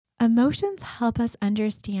Emotions help us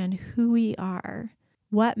understand who we are,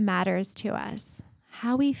 what matters to us,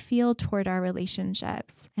 how we feel toward our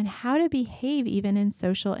relationships, and how to behave even in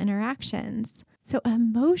social interactions. So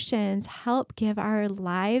emotions help give our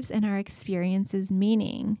lives and our experiences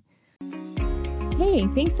meaning. Hey,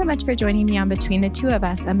 thanks so much for joining me on Between the Two of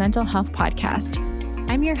Us, a mental health podcast.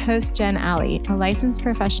 I'm your host, Jen Alley, a licensed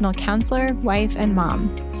professional counselor, wife, and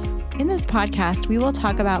mom. In this podcast, we will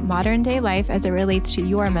talk about modern day life as it relates to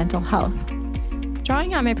your mental health.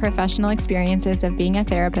 Drawing on my professional experiences of being a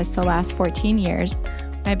therapist the last 14 years,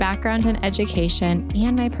 my background in education,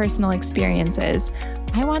 and my personal experiences,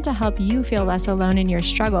 I want to help you feel less alone in your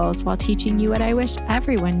struggles while teaching you what I wish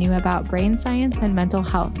everyone knew about brain science and mental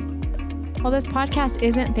health. While this podcast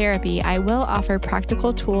isn't therapy, I will offer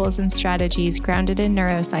practical tools and strategies grounded in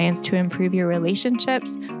neuroscience to improve your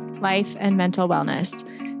relationships, life, and mental wellness.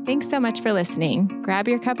 Thanks so much for listening. Grab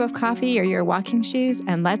your cup of coffee or your walking shoes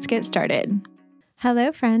and let's get started.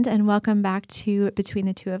 Hello, friend, and welcome back to Between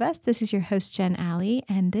the Two of Us. This is your host, Jen Alley,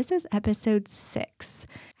 and this is episode 6.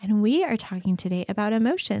 And we are talking today about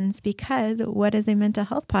emotions because what is a mental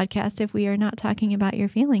health podcast if we are not talking about your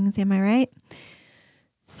feelings? Am I right?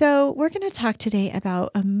 So we're going to talk today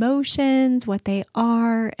about emotions, what they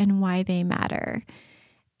are, and why they matter.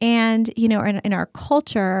 And, in our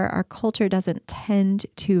culture doesn't tend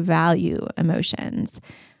to value emotions.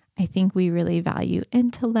 I think we really value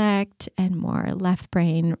intellect and more left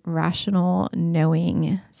brain, rational,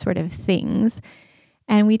 knowing sort of things.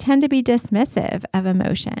 And we tend to be dismissive of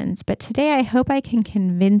emotions. But today I hope I can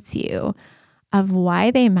convince you of why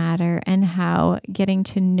they matter and how getting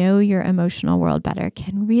to know your emotional world better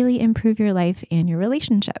can really improve your life and your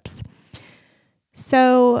relationships.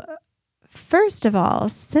 So, first of all,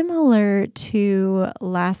 similar to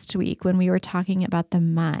last week when we were talking about the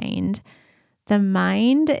mind,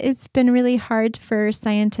 it's been really hard for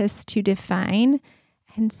scientists to define,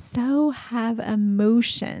 and so have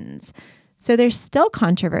emotions. So there's still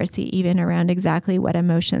controversy even around exactly what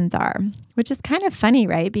emotions are, which is kind of funny,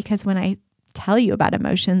 right? Because when I tell you about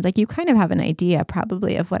emotions, you kind of have an idea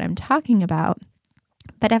probably of what I'm talking about.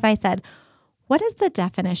 But if I said, what is the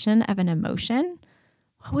definition of an emotion?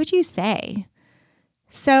 What would you say?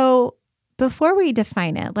 So before we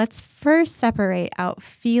define it, let's first separate out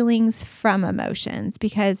feelings from emotions,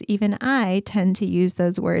 because even I tend to use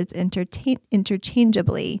those words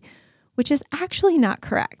interchangeably, which is actually not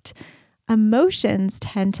correct. Emotions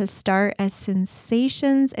tend to start as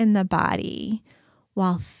sensations in the body,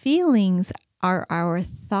 while feelings are our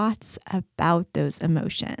thoughts about those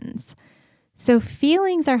emotions. So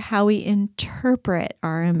feelings are how we interpret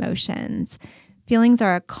our emotions. Feelings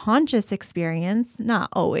are a conscious experience, not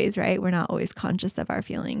always, right? We're not always conscious of our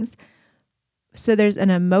feelings. So there's an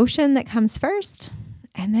emotion that comes first,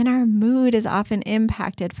 and then our mood is often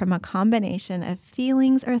impacted from a combination of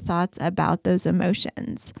feelings or thoughts about those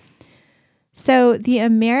emotions. So the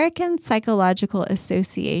American Psychological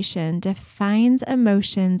Association defines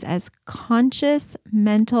emotions as conscious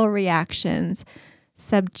mental reactions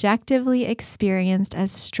subjectively experienced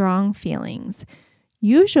as strong feelings,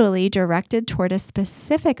 usually directed toward a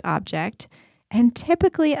specific object and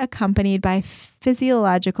typically accompanied by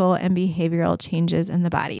physiological and behavioral changes in the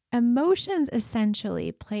body. Emotions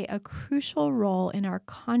essentially play a crucial role in our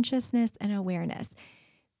consciousness and awareness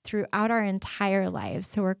throughout our entire lives.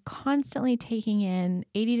 So we're constantly taking in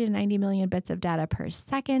 80 to 90 million bits of data per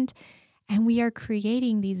second, and we are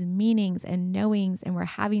creating these meanings and knowings, and we're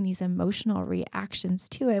having these emotional reactions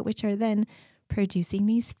to it, which are then producing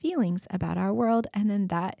these feelings about our world. And then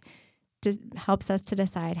that just helps us to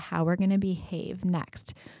decide how we're going to behave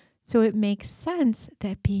next. So it makes sense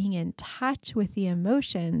that being in touch with the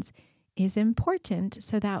emotions is important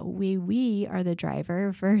so that we are the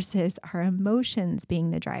driver versus our emotions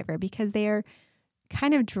being the driver, because they are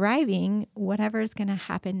kind of driving whatever is going to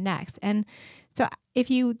happen next. And so if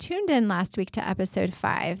you tuned in last week to episode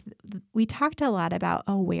 5, we talked a lot about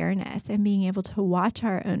awareness and being able to watch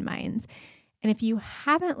our own minds. And if you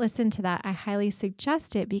haven't listened to that, I highly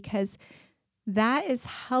suggest it, because that is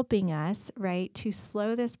helping us, right, to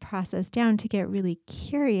slow this process down, to get really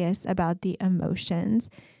curious about the emotions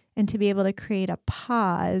and to be able to create a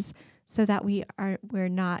pause so that we're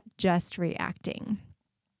not just reacting.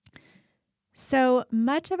 So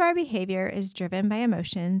much of our behavior is driven by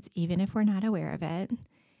emotions, even if we're not aware of it.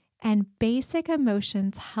 And basic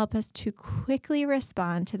emotions help us to quickly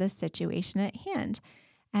respond to the situation at hand,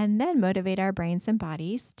 and then motivate our brains and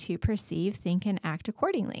bodies to perceive, think, and act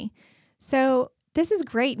accordingly. So this is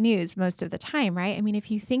great news most of the time, right? I mean, if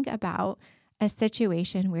you think about a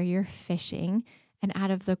situation where you're fishing And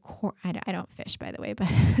out of the I don't fish, by the way, but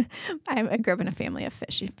I grew up in a family of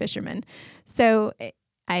fishermen. So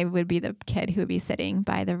I would be the kid who would be sitting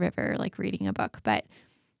by the river, like reading a book. But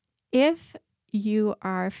if you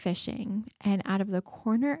are fishing and out of the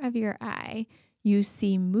corner of your eye, you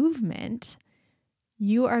see movement,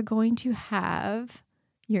 you are going to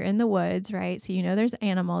you're in the woods, right? So there's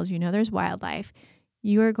animals, there's wildlife.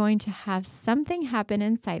 You are going to have something happen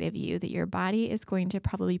inside of you that your body is going to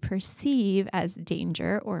probably perceive as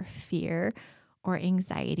danger or fear or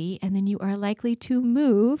anxiety. And then you are likely to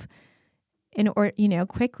move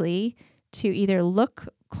quickly to either look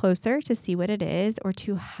closer to see what it is or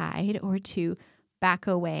to hide or to back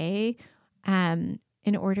away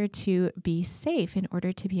in order to be safe, in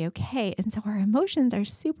order to be okay. And so our emotions are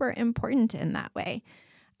super important in that way.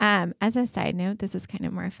 As a side note, this is kind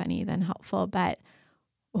of more funny than helpful, but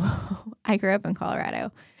I grew up in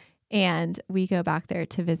Colorado and we go back there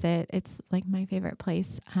to visit. It's like my favorite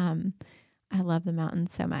place. I love the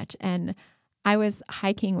mountains so much. And I was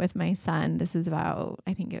hiking with my son. This is I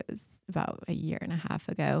think it was about a year and a half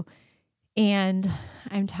ago. And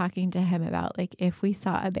I'm talking to him about like, if we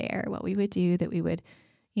saw a bear, what we would do, that we would,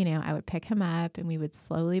 I would pick him up and we would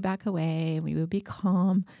slowly back away and we would be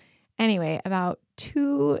calm. Anyway, about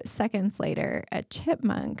 2 seconds later, a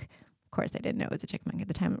chipmunk, of course, I didn't know it was a chipmunk at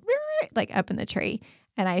the time, like up in the tree,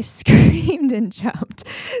 and I screamed and jumped.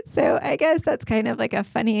 So I guess that's kind of like a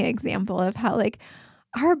funny example of how like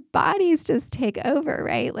our bodies just take over,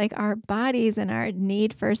 right? Like our bodies and our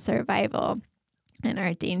need for survival and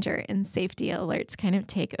our danger and safety alerts kind of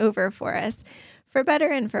take over for us, for better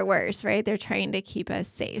and for worse, right? They're trying to keep us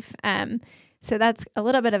safe. So that's a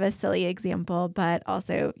little bit of a silly example, but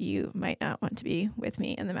also you might not want to be with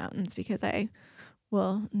me in the mountains because I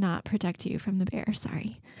will not protect you from the bear.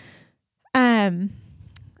 Sorry.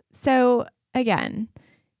 So again,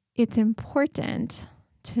 it's important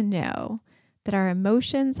to know that our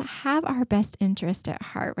emotions have our best interest at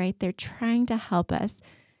heart, right? They're trying to help us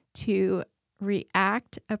to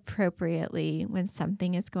react appropriately when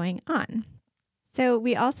something is going on. So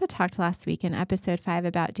we also talked last week in episode 5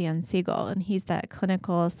 about Dan Siegel, and he's the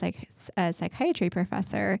clinical psychiatry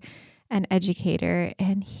professor and educator,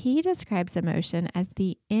 and he describes emotion as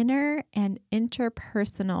the inner and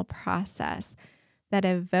interpersonal process that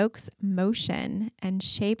evokes motion and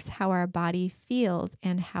shapes how our body feels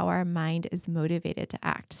and how our mind is motivated to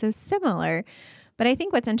act. So similar, but I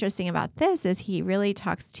think what's interesting about this is he really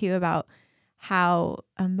talks to you about how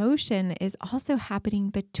emotion is also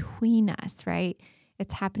happening between us, right?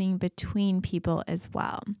 It's happening between people as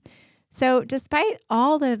well. So despite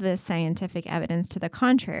all of the scientific evidence to the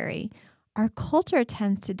contrary, our culture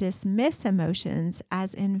tends to dismiss emotions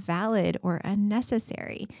as invalid or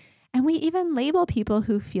unnecessary. And we even label people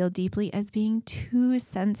who feel deeply as being too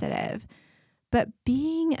sensitive. But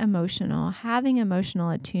being emotional, having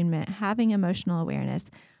emotional attunement, having emotional awareness,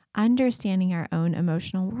 understanding our own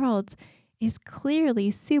emotional worlds is clearly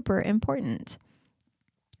super important.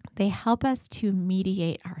 They help us to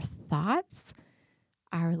mediate our thoughts,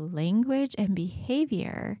 our language and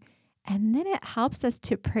behavior, and then it helps us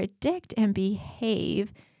to predict and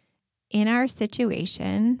behave in our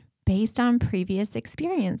situation based on previous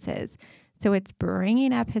experiences. So it's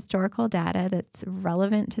bringing up historical data that's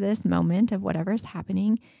relevant to this moment of whatever's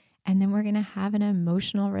happening, and then we're going to have an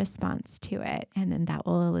emotional response to it, and then that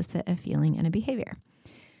will elicit a feeling and a behavior.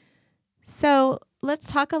 So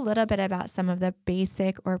let's talk a little bit about some of the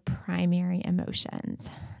basic or primary emotions.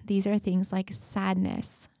 These are things like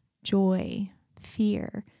sadness, joy,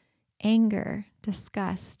 fear, anger,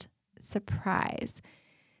 disgust, surprise.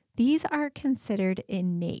 These are considered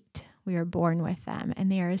innate. We are born with them,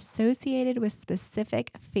 and they are associated with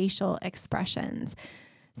specific facial expressions.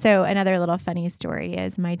 So another little funny story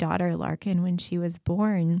is my daughter Larkin, when she was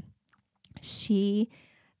born,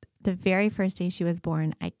 the very first day she was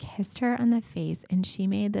born, I kissed her on the face and she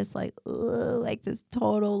made this like this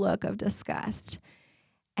total look of disgust.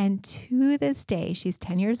 And to this day, she's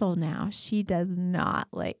 10 years old now, she does not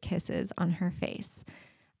like kisses on her face.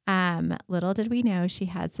 Little did we know she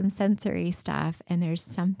had some sensory stuff, and there's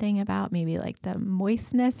something about maybe like the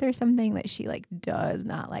moistness or something that she like does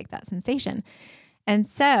not like that sensation. And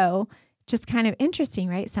so just kind of interesting,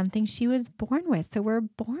 right? Something she was born with. So we're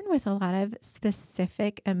born with a lot of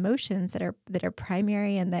specific emotions that are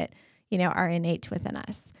primary and that, are innate within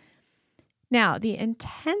us. Now, the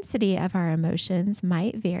intensity of our emotions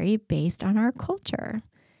might vary based on our culture,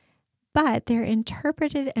 but they're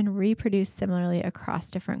interpreted and reproduced similarly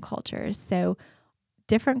across different cultures. So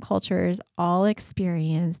different cultures all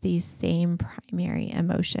experience these same primary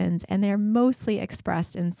emotions, and they're mostly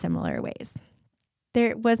expressed in similar ways.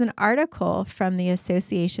 There was an article from the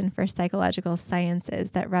Association for Psychological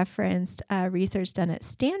Sciences that referenced research done at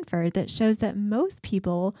Stanford that shows that most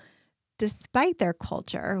people, despite their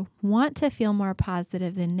culture, want to feel more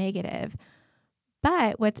positive than negative.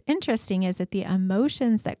 But what's interesting is that the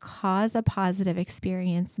emotions that cause a positive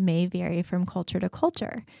experience may vary from culture to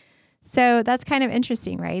culture. So that's kind of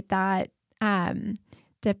interesting, right? That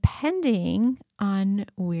depending on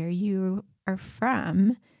where you are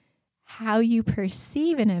from, how you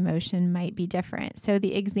perceive an emotion might be different. So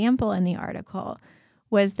the example in the article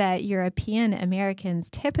was that European Americans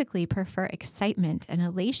typically prefer excitement and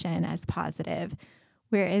elation as positive,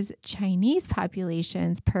 whereas Chinese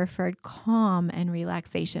populations preferred calm and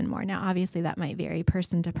relaxation more. Now, obviously, that might vary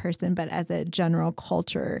person to person, but as a general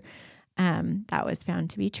culture, that was found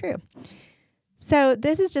to be true. So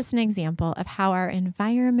this is just an example of how our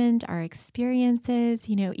environment, our experiences,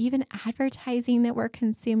 even advertising that we're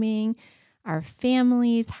consuming, our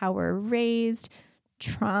families, how we're raised,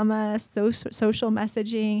 trauma, social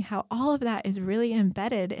messaging, how all of that is really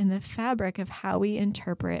embedded in the fabric of how we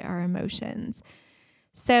interpret our emotions.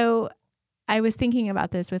 So I was thinking about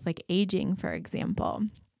this with like aging, for example.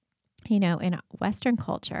 In Western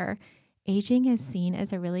culture, aging is seen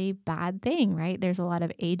as a really bad thing, right? There's a lot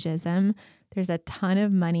of ageism. There's a ton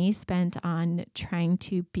of money spent on trying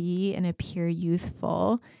to be and appear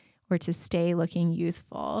youthful or to stay looking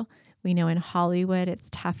youthful. We know in Hollywood, it's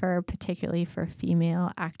tougher, particularly for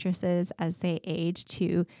female actresses as they age,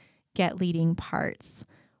 to get leading parts.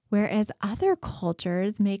 Whereas other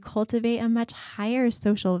cultures may cultivate a much higher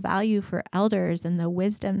social value for elders and the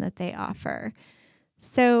wisdom that they offer.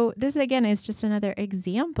 So this, again, is just another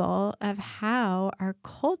example of how our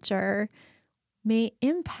culture may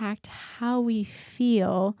impact how we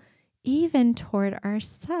feel even toward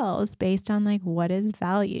ourselves based on like what is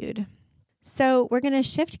valued. So we're going to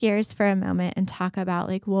shift gears for a moment and talk about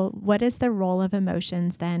what is the role of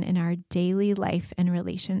emotions then in our daily life and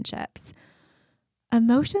relationships?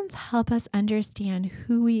 Emotions help us understand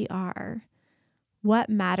who we are, what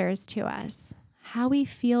matters to us, how we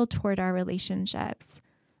feel toward our relationships,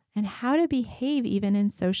 and how to behave even in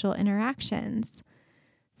social interactions.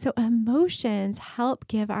 So emotions help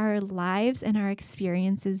give our lives and our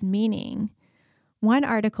experiences meaning. One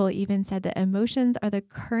article even said that emotions are the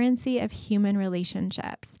currency of human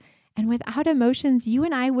relationships. And without emotions, you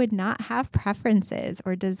and I would not have preferences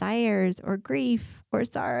or desires or grief or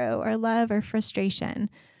sorrow or love or frustration,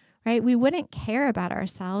 right? We wouldn't care about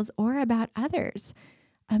ourselves or about others.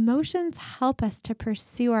 Emotions help us to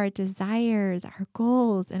pursue our desires, our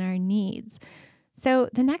goals, and our needs. So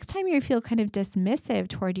the next time you feel kind of dismissive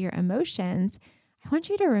toward your emotions, I want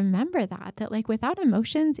you to remember that like without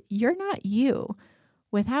emotions, you're not you.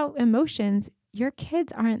 Without emotions, your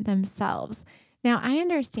kids aren't themselves. Now, I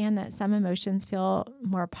understand that some emotions feel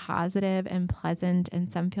more positive and pleasant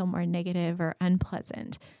and some feel more negative or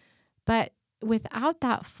unpleasant. But without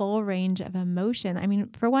that full range of emotion, I mean,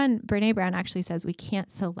 for one, Brené Brown actually says we can't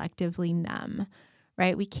selectively numb,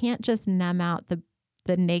 right? We can't just numb out the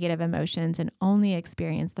negative emotions and only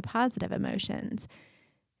experience the positive emotions.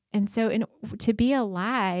 And so to be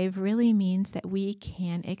alive really means that we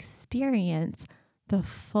can experience the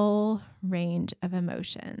full range of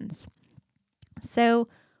emotions. So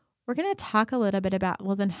we're going to talk a little bit about,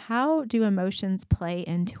 then how do emotions play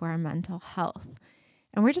into our mental health?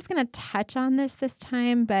 And we're just going to touch on this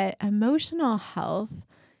time, but emotional health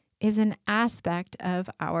is an aspect of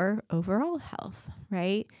our overall health,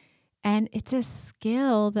 right? And it's a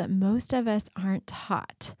skill that most of us aren't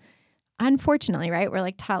taught. Unfortunately, right? We're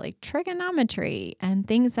taught trigonometry and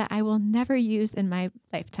things that I will never use in my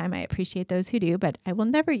lifetime. I appreciate those who do, but I will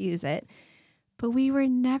never use it. But we were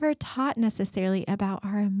never taught necessarily about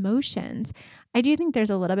our emotions. I do think there's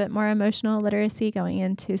a little bit more emotional literacy going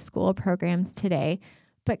into school programs today,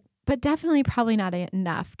 but definitely probably not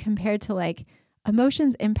enough compared to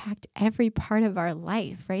emotions impact every part of our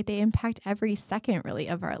life, right? They impact every second really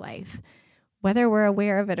of our life, whether we're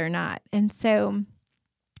aware of it or not. And so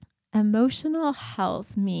emotional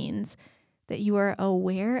health means that you are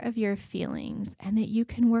aware of your feelings and that you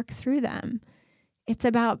can work through them. It's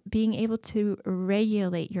about being able to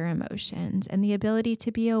regulate your emotions and the ability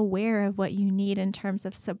to be aware of what you need in terms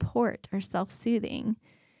of support or self-soothing.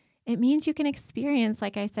 It means you can experience,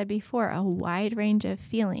 like I said before, a wide range of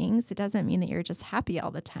feelings. It doesn't mean that you're just happy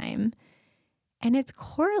all the time. And it's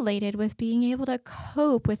correlated with being able to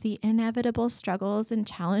cope with the inevitable struggles and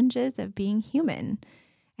challenges of being human.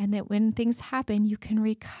 And that when things happen, you can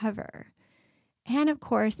recover. And of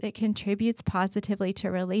course, it contributes positively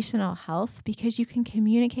to relational health because you can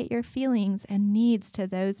communicate your feelings and needs to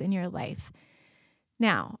those in your life.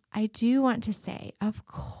 Now, I do want to say, of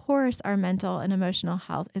course, our mental and emotional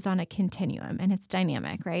health is on a continuum and it's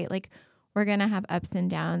dynamic, right? Like we're going to have ups and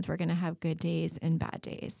downs. We're going to have good days and bad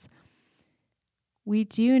days. We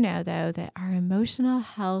do know, though, that our emotional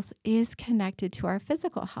health is connected to our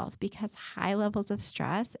physical health because high levels of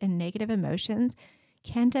stress and negative emotions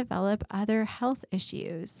can develop other health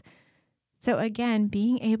issues. So again,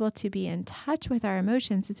 being able to be in touch with our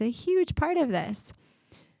emotions is a huge part of this.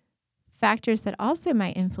 Factors that also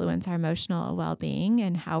might influence our emotional well-being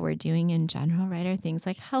and how we're doing in general, right, are things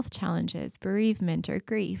like health challenges, bereavement or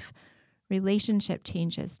grief, relationship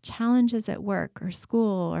changes, challenges at work or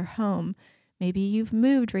school or home. Maybe you've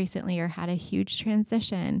moved recently or had a huge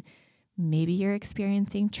transition. Maybe you're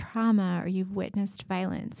experiencing trauma or you've witnessed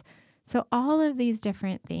violence. So all of these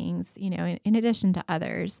different things, in addition to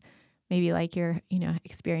others, maybe like you're,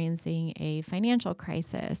 experiencing a financial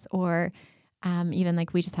crisis or even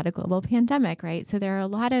like we just had a global pandemic, right? So there are a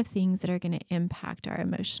lot of things that are going to impact our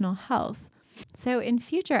emotional health. So in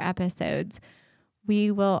future episodes,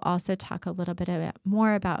 we will also talk a little bit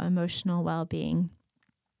more about emotional well-being.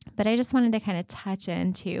 But I just wanted to kind of touch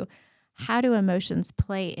into how do emotions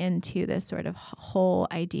play into this sort of whole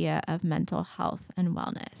idea of mental health and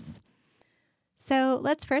wellness. So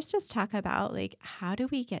let's first just talk about like how do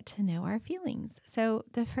we get to know our feelings? So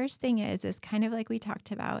the first thing is kind of like we talked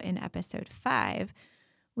about in episode 5,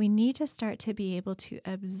 we need to start to be able to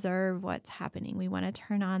observe what's happening. We want to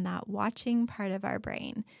turn on that watching part of our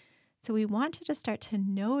brain. So we want to just start to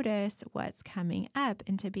notice what's coming up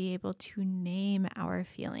and to be able to name our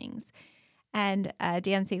feelings. And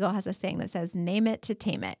Dan Siegel has a saying that says, name it to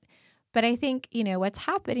tame it. But I think, what's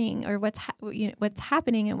happening or what's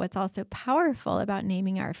happening and what's also powerful about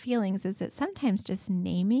naming our feelings is that sometimes just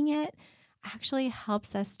naming it actually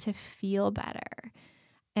helps us to feel better.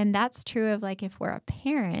 And that's true of like if we're a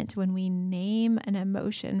parent, when we name an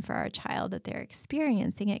emotion for our child that they're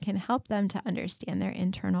experiencing, it can help them to understand their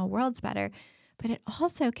internal worlds better. But it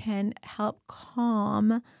also can help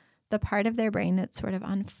calm the part of their brain that's sort of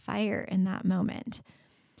on fire in that moment.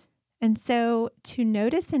 And so to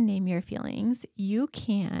notice and name your feelings, you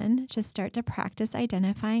can just start to practice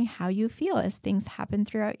identifying how you feel as things happen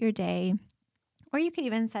throughout your day. Or you could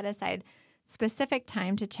even set aside specific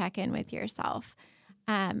time to check in with yourself.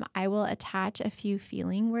 I will attach a few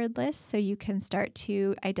feeling word lists so you can start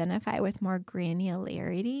to identify with more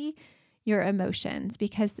granularity your emotions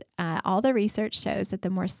because all the research shows that the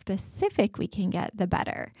more specific we can get, the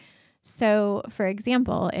better. So, for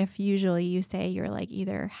example, if usually you say you're like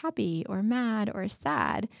either happy or mad or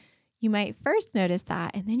sad, you might first notice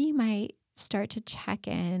that, and then you might start to check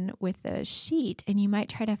in with the sheet and you might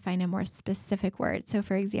try to find a more specific word. So,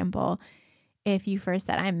 for example, if you first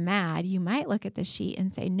said, I'm mad, you might look at the sheet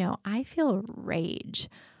and say, no, I feel rage.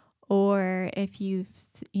 Or if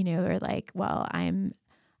are like, well, I'm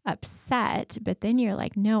upset, but then you're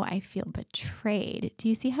like, no, I feel betrayed. Do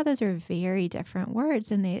you see how those are very different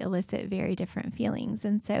words and they elicit very different feelings?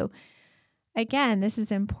 And so again, this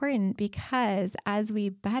is important because as we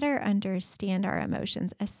better understand our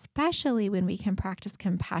emotions, especially when we can practice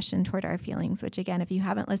compassion toward our feelings, which again, if you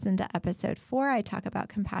haven't listened to episode 4, I talk about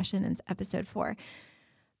compassion in episode 4.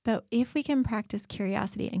 But if we can practice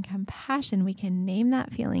curiosity and compassion, we can name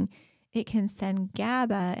that feeling. It can send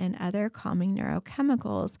GABA and other calming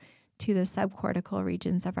neurochemicals to the subcortical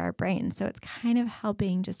regions of our brain. So it's kind of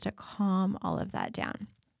helping just to calm all of that down.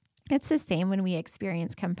 It's the same when we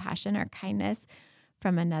experience compassion or kindness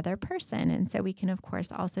from another person. And so we can, of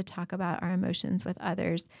course, also talk about our emotions with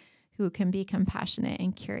others who can be compassionate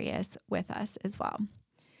and curious with us as well.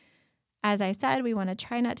 As I said, we want to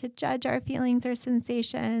try not to judge our feelings or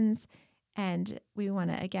sensations. And we want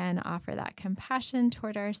to, again, offer that compassion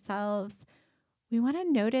toward ourselves. We want to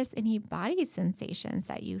notice any body sensations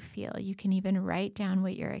that you feel. You can even write down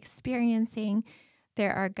what you're experiencing.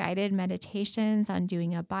 There are guided meditations on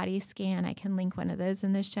doing a body scan. I can link one of those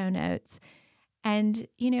in the show notes. And,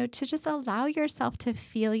 to just allow yourself to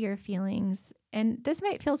feel your feelings. And this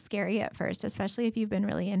might feel scary at first, especially if you've been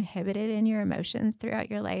really inhibited in your emotions throughout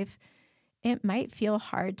your life. It might feel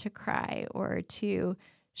hard to cry or to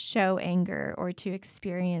show anger or to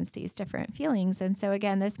experience these different feelings. And so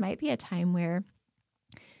again, this might be a time where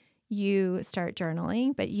you start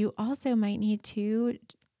journaling, but you also might need to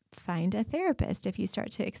find a therapist if you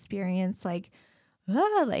start to experience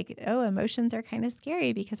emotions are kind of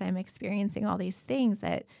scary because I'm experiencing all these things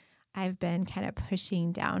that I've been kind of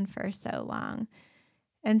pushing down for so long.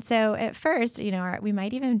 And so at first, we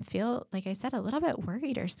might even feel, like I said, a little bit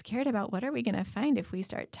worried or scared about what are we going to find if we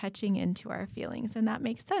start touching into our feelings. And that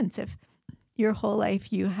makes sense. If your whole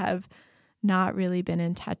life you have not really been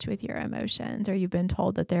in touch with your emotions, or you've been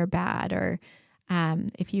told that they're bad, or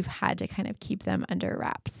if you've had to kind of keep them under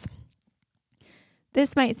wraps.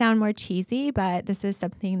 This might sound more cheesy, but this is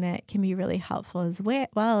something that can be really helpful as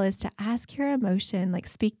well, is to ask your emotion, like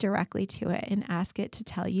speak directly to it and ask it to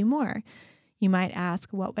tell you more. You might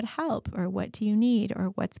ask, what would help, or what do you need, or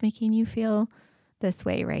what's making you feel this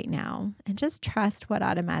way right now? And just trust what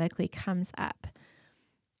automatically comes up.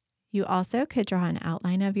 You also could draw an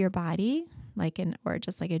outline of your body, or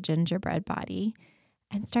just like a gingerbread body,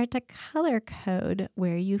 and start to color code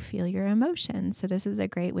where you feel your emotions. So this is a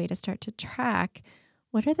great way to start to track,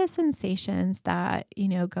 what are the sensations that,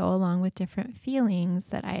 go along with different feelings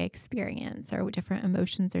that I experience, or different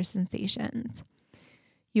emotions or sensations.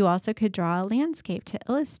 You also could draw a landscape to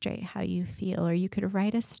illustrate how you feel, or you could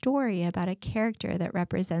write a story about a character that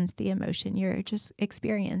represents the emotion you're just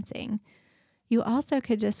experiencing. You also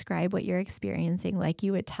could describe what you're experiencing like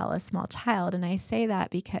you would tell a small child. And I say that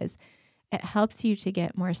because it helps you to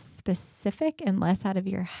get more specific and less out of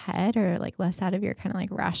your head, or like less out of your kind of like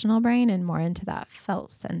rational brain, and more into that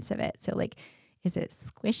felt sense of it. So like, is it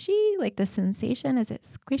squishy? Like the sensation, is it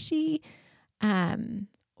squishy?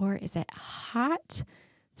 Or is it hot?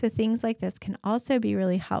 So things like this can also be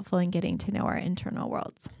really helpful in getting to know our internal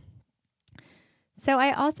worlds. So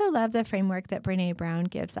I also love the framework that Brené Brown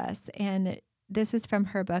gives us. And this is from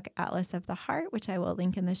her book, Atlas of the Heart, which I will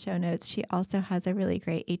link in the show notes. She also has a really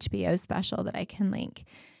great HBO special that I can link.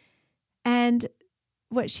 And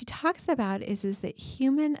what she talks about is that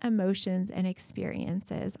human emotions and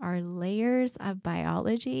experiences are layers of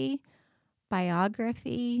biology,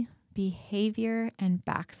 biography, behavior, and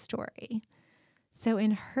backstory. So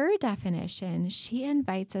in her definition, she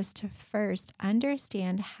invites us to first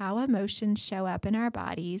understand how emotions show up in our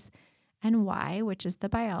bodies and why, which is the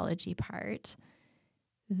biology part.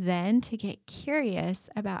 Then to get curious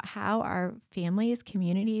about how our families,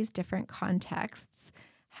 communities, different contexts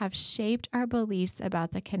have shaped our beliefs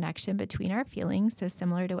about the connection between our feelings. So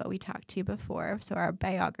similar to what we talked to before, so our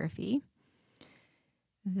biography.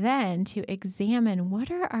 Then to examine,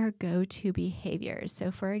 what are our go-to behaviors?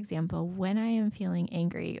 So for example, when I am feeling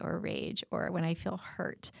angry or rage, or when I feel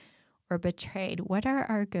hurt or betrayed, what are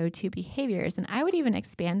our go-to behaviors? And I would even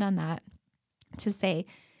expand on that to say,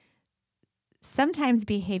 sometimes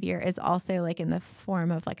behavior is also like in the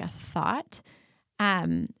form of like a thought.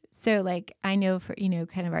 So like I know for,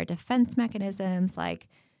 kind of our defense mechanisms,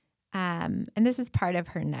 and this is part of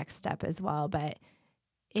her next step as well, but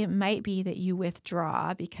it might be that you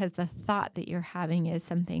withdraw because the thought that you're having is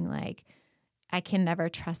something like, I can never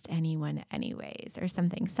trust anyone anyways, or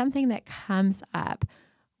something that comes up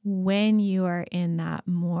when you are in that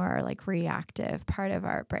more like reactive part of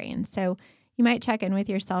our brain. So you might check in with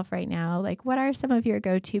yourself right now, like what are some of your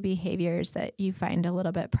go-to behaviors that you find a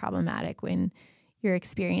little bit problematic when you're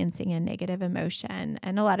experiencing a negative emotion?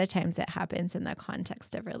 And a lot of times it happens in the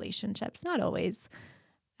context of relationships, not always.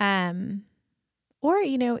 Or,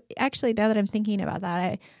 actually, now that I'm thinking about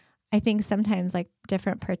that, I think sometimes like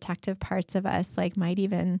different protective parts of us like might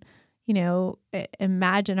even,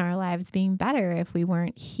 imagine our lives being better if we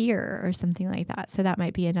weren't here, or something like that. So that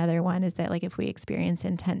might be another one, is that like if we experience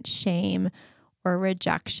intense shame or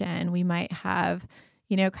rejection, we might have,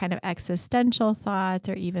 kind of existential thoughts,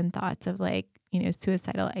 or even thoughts of like,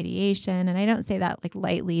 suicidal ideation. And I don't say that like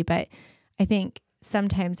lightly, but I think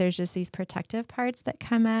sometimes there's just these protective parts that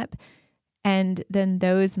come up. And then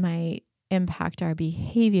those might impact our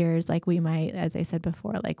behaviors. Like we might, as I said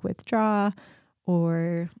before, like withdraw,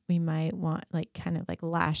 or we might want like kind of like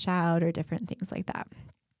lash out, or different things like that.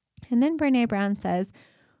 And then Brené Brown says,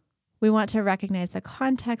 we want to recognize the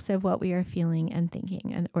context of what we are feeling and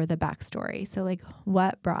thinking, or the backstory. So like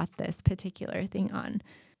what brought this particular thing on?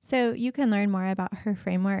 So you can learn more about her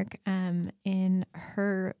framework in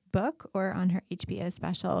her book or on her HBO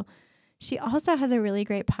special. She also has a really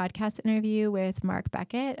great podcast interview with Mark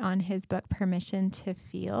Beckett on his book, Permission to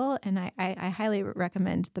Feel. And I highly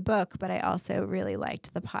recommend the book, but I also really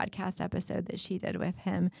liked the podcast episode that she did with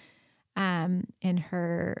him in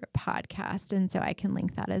her podcast. And so I can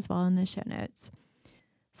link that as well in the show notes.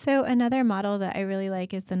 So another model that I really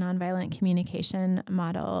like is the nonviolent communication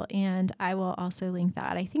model. And I will also link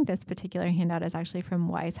that. I think this particular handout is actually from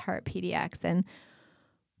Wise Heart PDX. And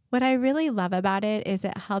what I really love about it is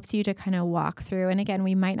it helps you to kind of walk through. And again,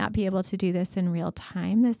 we might not be able to do this in real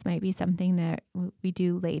time. This might be something that we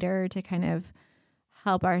do later to kind of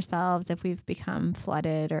help ourselves if we've become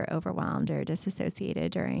flooded or overwhelmed or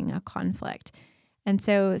disassociated during a conflict. And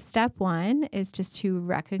so step one is just to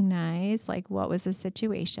recognize like what was the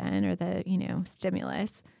situation or the,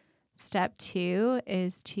 stimulus. Step 2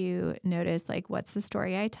 is to notice, like, what's the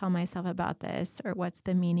story I tell myself about this, or what's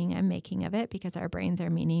the meaning I'm making of it, because our brains are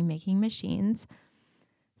meaning making machines.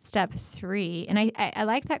 Step 3, and I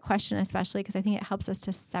like that question, especially because I think it helps us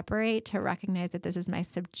to separate, to recognize that this is my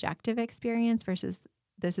subjective experience versus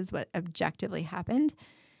this is what objectively happened.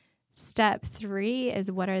 Step 3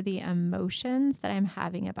 is, what are the emotions that I'm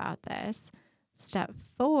having about this? Step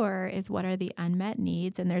 4 is, what are the unmet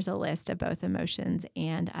needs? And there's a list of both emotions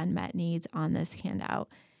and unmet needs on this handout.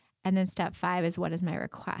 And then step 5 is, what is my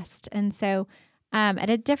request? And so at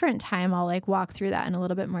a different time, I'll like walk through that in a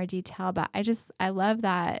little bit more detail, but I love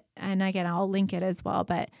that. And again, I'll link it as well,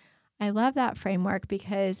 but I love that framework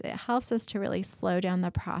because it helps us to really slow down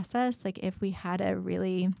the process. Like if we had a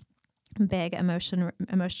really big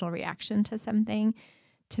emotional reaction to something,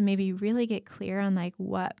 to maybe really get clear on like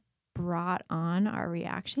what brought on our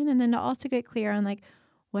reaction, and then to also get clear on like,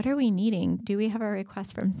 what are we needing? Do we have a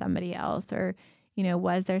request from somebody else, or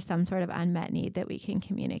was there some sort of unmet need that we can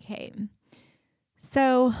communicate?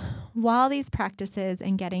 So while these practices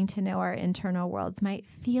and getting to know our internal worlds might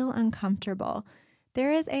feel uncomfortable,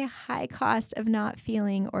 there is a high cost of not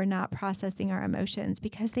feeling or not processing our emotions,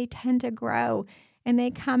 because they tend to grow and they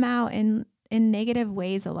come out in negative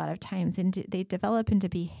ways a lot of times, and they develop into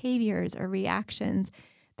behaviors or reactions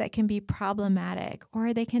that can be problematic,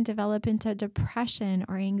 or they can develop into depression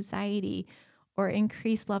or anxiety or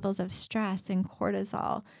increased levels of stress and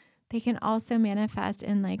cortisol. They can also manifest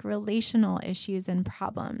in like relational issues and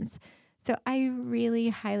problems. So I really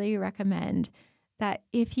highly recommend that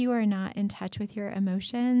if you are not in touch with your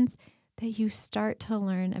emotions, that you start to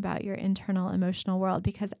learn about your internal emotional world,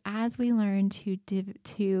 because as we learn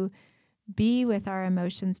to be with our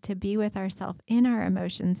emotions, to be with ourselves in our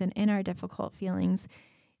emotions and in our difficult feelings,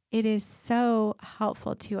 it is so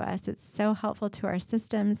helpful to us. It's so helpful to our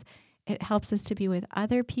systems. It helps us to be with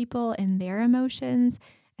other people and their emotions.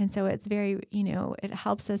 And so it's very, it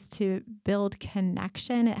helps us to build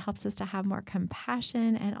connection. It helps us to have more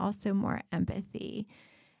compassion and also more empathy.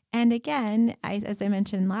 And again, as I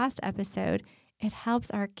mentioned last episode, it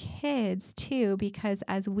helps our kids too, because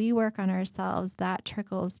as we work on ourselves, that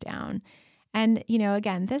trickles down. And,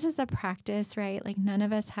 again, this is a practice, right? Like none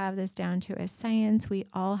of us have this down to a science. We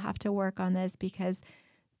all have to work on this because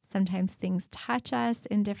sometimes things touch us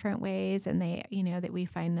in different ways, and they, that we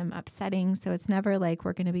find them upsetting. So it's never like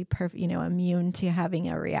we're going to be immune to having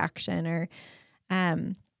a reaction or,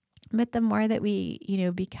 but the more that we,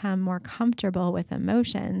 become more comfortable with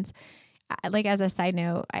emotions, like as a side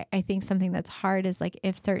note, I think something that's hard is like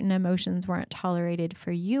if certain emotions weren't tolerated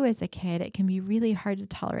for you as a kid, it can be really hard to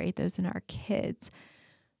tolerate those in our kids.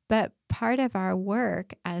 But part of our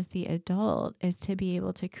work as the adult is to be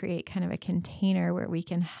able to create kind of a container where we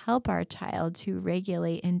can help our child to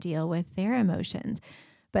regulate and deal with their emotions.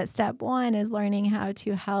 But step 1 is learning how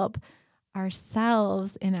to help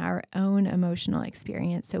ourselves in our own emotional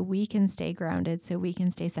experience so we can stay grounded, so we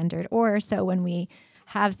can stay centered, or so when we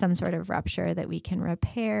have some sort of rupture that we can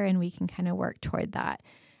repair and we can kind of work toward that.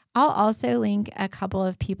 I'll also link a couple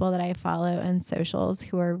of people that I follow on socials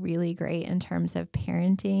who are really great in terms of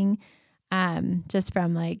parenting, just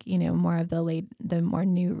from like, more of the more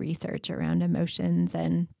new research around emotions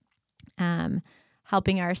and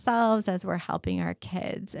helping ourselves as we're helping our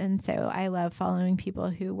kids. And so I love following people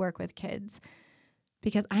who work with kids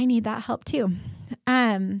because I need that help too.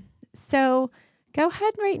 So go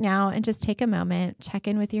ahead right now and just take a moment, check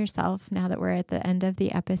in with yourself now that we're at the end of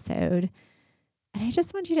the episode. And I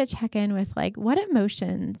just want you to check in with like, what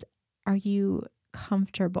emotions are you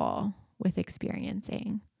comfortable with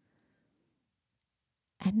experiencing?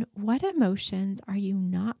 And what emotions are you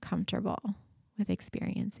not comfortable with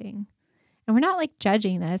experiencing? And we're not like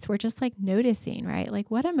judging this. We're just like noticing, right?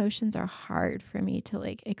 Like what emotions are hard for me to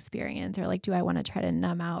like experience, or like, do I want to try to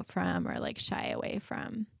numb out from or like shy away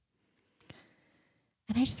from?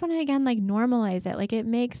 And I just want to, again, like normalize it. Like it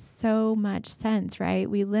makes so much sense, right?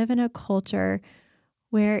 We live in a culture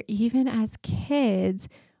where even as kids,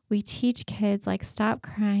 we teach kids like stop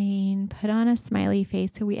crying, put on a smiley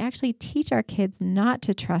face. So we actually teach our kids not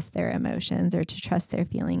to trust their emotions or to trust their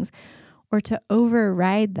feelings or to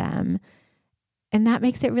override them. And that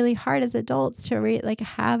makes it really hard as adults to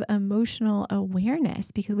have emotional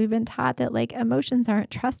awareness, because we've been taught that like emotions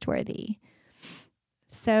aren't trustworthy.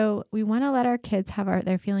 So we want to let our kids have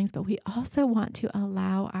their feelings, but we also want to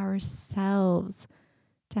allow ourselves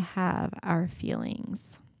to have our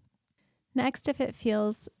feelings. Next, if it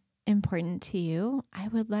feels important to you, I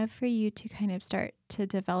would love for you to kind of start to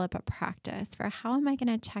develop a practice for how am I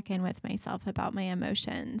going to check in with myself about my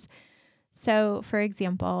emotions. So, for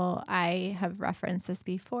example, I have referenced this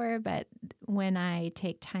before, but when I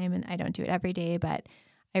take time, and I don't do it every day, but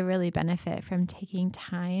I really benefit from taking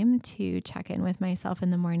time to check in with myself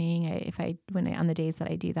in the morning. On the days that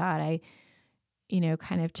I do that, I,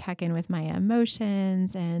 kind of check in with my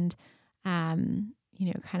emotions and, kind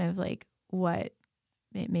of like what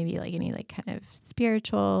it may be, like any like kind of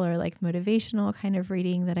spiritual or like motivational kind of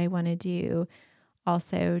reading that I want to do.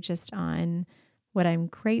 Also just on what I'm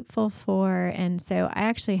grateful for. And so I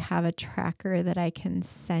actually have a tracker that I can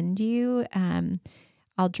send you.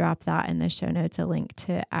 I'll drop that in the show notes, a link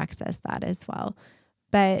to access that as well.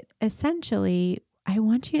 But essentially, I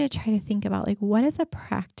want you to try to think about like, what is a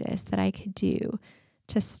practice that I could do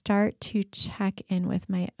to start to check in with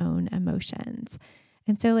my own emotions?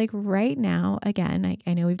 And so like right now, again,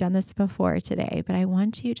 I know we've done this before today, but I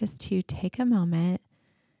want you just to take a moment.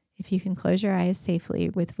 If you can close your eyes safely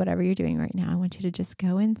with whatever you're doing right now, I want you to just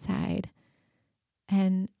go inside.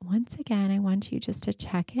 And once again, I want you just to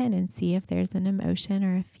check in and see if there's an emotion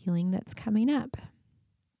or a feeling that's coming up.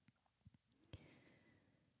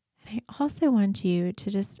 And I also want you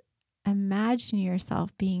to just imagine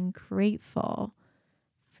yourself being grateful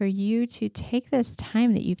for you to take this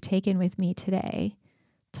time that you've taken with me today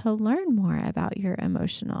to learn more about your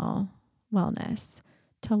emotional wellness,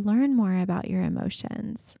 to learn more about your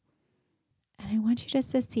emotions. And I want you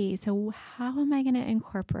just to see, so how am I going to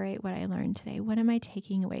incorporate what I learned today? What am I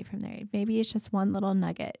taking away from there? Maybe it's just one little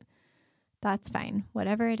nugget. That's fine.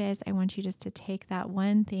 Whatever it is, I want you just to take that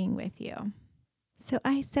one thing with you. So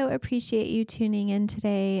I so appreciate you tuning in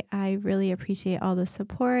today. I really appreciate all the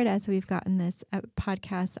support as we've gotten this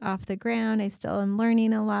podcast off the ground. I still am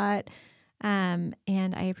learning a lot.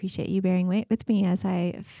 And I appreciate you bearing with me as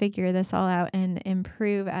I figure this all out and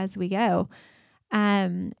improve as we go.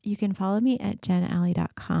 You can follow me at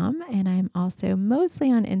jenalley.com, and I'm also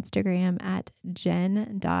mostly on Instagram at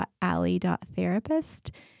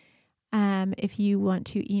jen.alley.therapist. If you want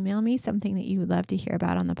to email me something that you would love to hear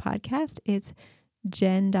about on the podcast, it's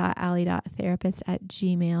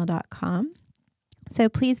jen.alley.therapist@gmail.com. So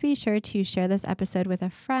please be sure to share this episode with a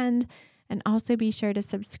friend, and also be sure to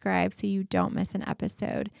subscribe so you don't miss an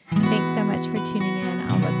episode. Thanks so much for tuning in.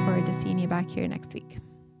 I'll look forward to seeing you back here next week.